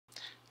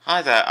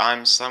Hi there,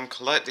 I'm Sam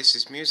Collett. This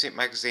is Music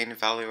Magazine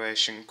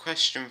Evaluation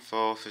Question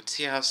 4 for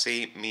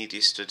TRC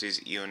Media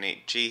Studies Unit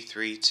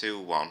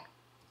G321.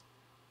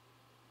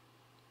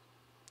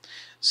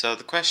 So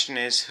the question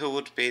is, who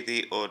would be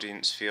the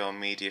audience for your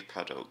media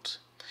product?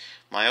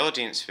 My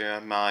audience for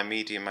my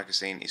media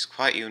magazine is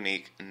quite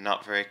unique and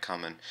not very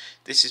common.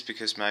 This is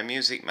because my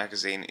music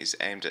magazine is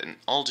aimed at an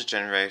older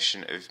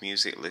generation of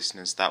music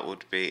listeners that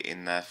would be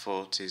in their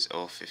 40s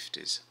or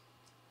 50s.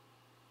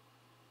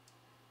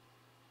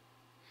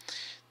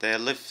 They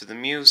live for the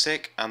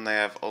music and they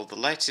have all the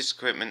latest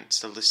equipment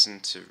to listen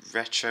to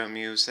retro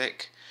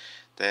music.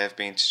 They have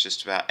been to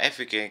just about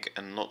every gig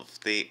and love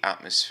the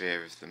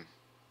atmosphere of them.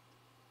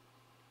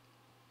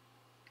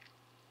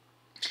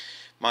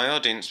 My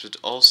audience would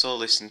also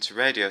listen to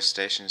radio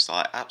stations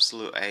like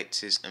Absolute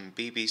 80s and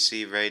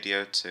BBC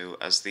Radio 2,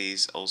 as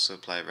these also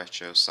play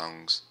retro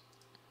songs.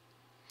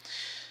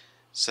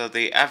 So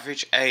the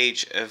average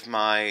age of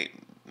my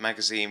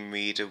magazine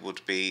reader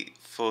would be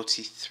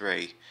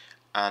 43,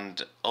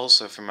 and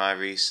also from my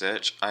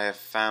research I have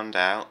found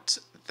out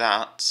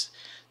that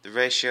the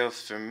ratio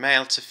from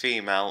male to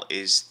female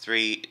is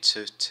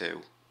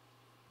 3:2.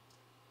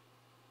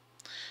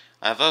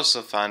 I have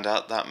also found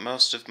out that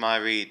most of my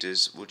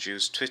readers would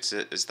use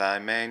Twitter as their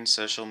main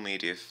social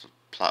media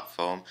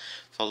platform,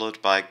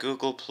 followed by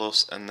Google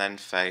Plus and then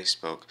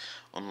Facebook,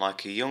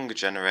 unlike a younger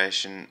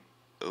generation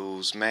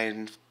whose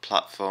main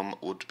platform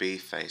would be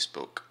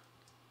Facebook.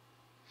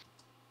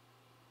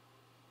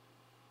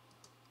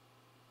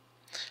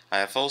 I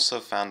have also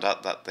found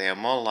out that they are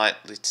more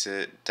likely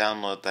to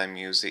download their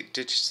music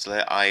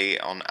digitally, i.e.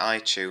 on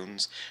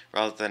iTunes,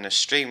 rather than a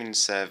streaming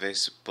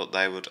service, but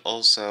they would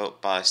also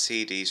buy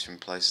CDs from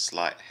places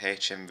like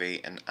HMV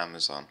and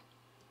Amazon.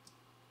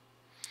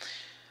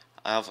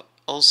 I have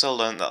also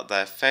learned that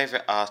their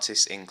favourite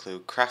artists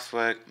include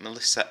Kraftwerk,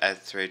 Melissa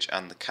Etheridge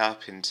and the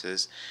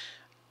Carpenters,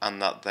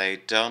 and that they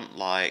don't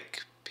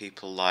like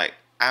people like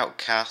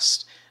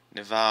Outkast,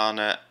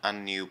 Nirvana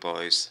and New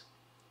Boys.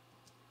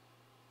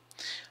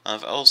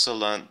 I've also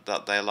learnt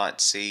that they like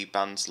to see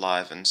bands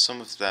live, and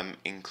some of them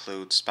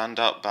include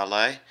Spandau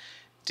Ballet,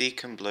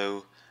 Deacon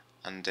Blue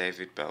and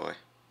David Bowie.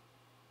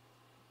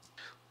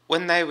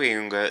 When they were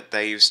younger,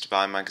 they used to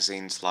buy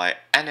magazines like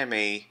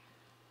NME,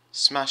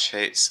 Smash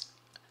Hits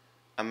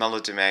and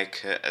Melody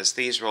Maker, as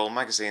these were all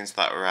magazines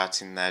that were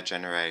out in their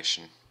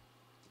generation.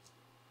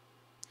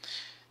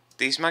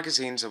 These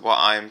magazines are what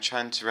I am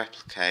trying to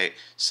replicate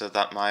so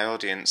that my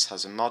audience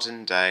has a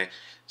modern day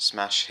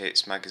Smash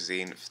Hits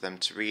magazine for them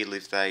to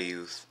relive their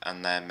youth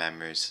and their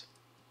memories.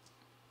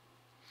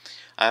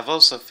 I have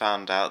also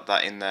found out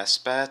that in their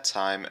spare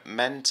time,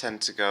 men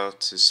tend to go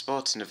to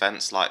sporting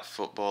events like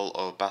football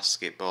or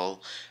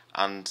basketball,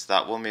 and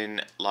that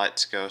women like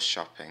to go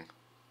shopping.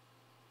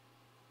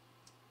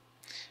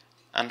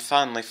 And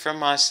finally, from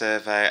my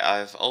survey,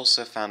 I've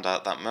also found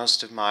out that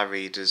most of my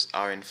readers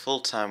are in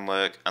full-time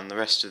work and the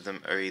rest of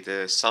them are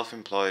either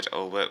self-employed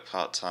or work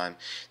part-time.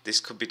 This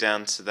could be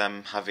down to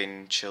them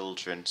having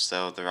children,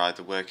 so they're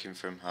either working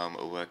from home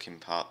or working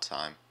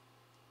part-time.